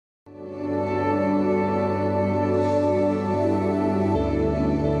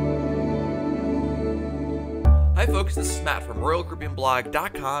folks, this is Matt from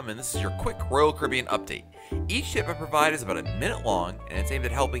RoyalCaribbeanBlog.com, and this is your quick Royal Caribbean update. Each tip I provide is about a minute long, and it's aimed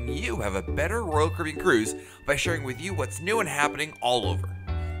at helping you have a better Royal Caribbean cruise by sharing with you what's new and happening all over.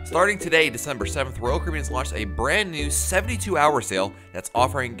 Starting today, December 7th, Royal Caribbean has launched a brand new 72-hour sale that's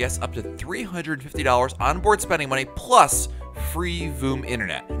offering guests up to $350 onboard spending money plus free Voom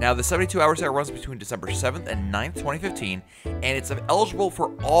internet. Now, the 72-hour sale runs between December 7th and 9th, 2015, and it's eligible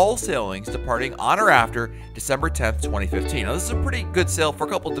for all sailings departing on or after December 10th, 2015. Now, this is a pretty good sale for a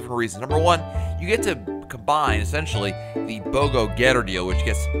couple of different reasons. Number one, you get to combine, essentially, the BOGO Getter deal, which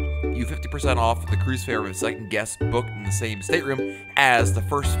gets you 50% off the cruise fare of a second guest booked in the same stateroom as the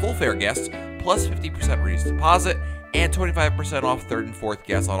first full fare guest, plus 50% reduced deposit, and 25% off third and fourth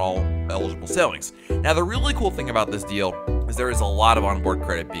guests on all eligible sailings. Now, the really cool thing about this deal is there is a lot of onboard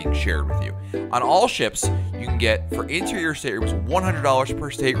credit being shared with you. On all ships, you can get, for interior staterooms, $100 per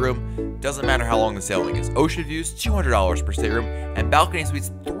stateroom. Doesn't matter how long the sailing is. Ocean views, $200 per stateroom, and balcony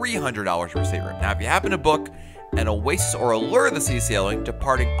suites, $300 per stateroom. Now, if you happen to book an Oasis or Allure of the Sea sailing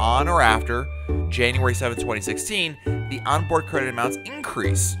departing on or after January 7, 2016, the onboard credit amounts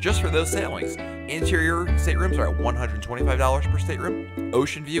increase just for those sailings. Interior staterooms are at $125 per stateroom,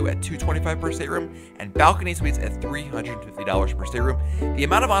 Ocean View at $225 per stateroom, and balcony suites at $350 per stateroom. The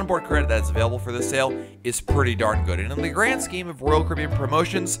amount of onboard credit that is available for this sale is pretty darn good, and in the grand scheme of Royal Caribbean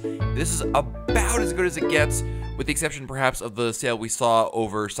promotions, this is about as good as it gets, with the exception perhaps of the sale we saw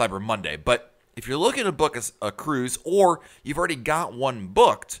over Cyber Monday. But if you're looking to book a cruise, or you've already got one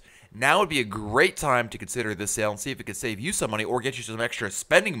booked, now would be a great time to consider this sale and see if it could save you some money or get you some extra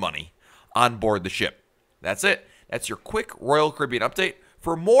spending money on board the ship. That's it. That's your quick Royal Caribbean update.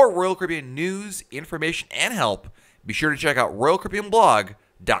 For more Royal Caribbean news, information, and help, be sure to check out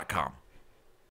RoyalCaribbeanBlog.com.